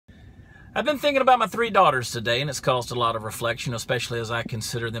I've been thinking about my 3 daughters today, and it's caused a lot of reflection, especially as I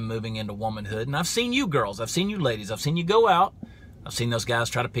consider them moving into womanhood. And I've seen you girls, I've seen you ladies, I've seen you go out. I've seen those guys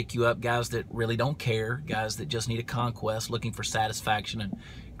try to pick you up, guys that really don't care, guys that just need a conquest, looking for satisfaction and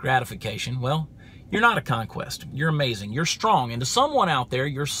gratification. Well, you're not a conquest. You're amazing. You're strong. And to someone out there,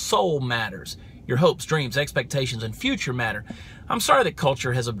 your soul matters. Your hopes, dreams, expectations, and future matter. I'm sorry that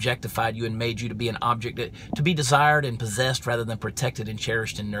culture has objectified you and made you to be an object to be desired and possessed rather than protected and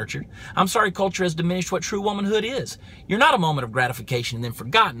cherished and nurtured. I'm sorry culture has diminished what true womanhood is. You're not a moment of gratification and then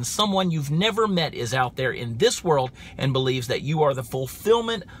forgotten. Someone you've never met is out there in this world and believes that you are the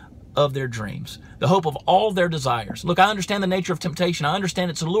fulfillment of their dreams, the hope of all their desires. Look, I understand the nature of temptation. I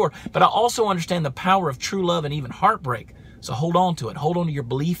understand its allure, but I also understand the power of true love and even heartbreak. So hold on to it. Hold on to your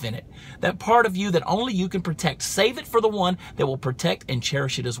belief in it. That part of you that only you can protect. Save it for the one that will protect and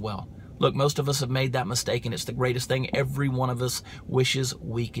cherish it as well. Look, most of us have made that mistake, and it's the greatest thing every one of us wishes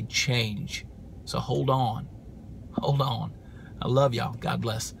we could change. So hold on. Hold on. I love y'all. God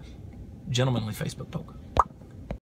bless. Gentlemanly Facebook poker.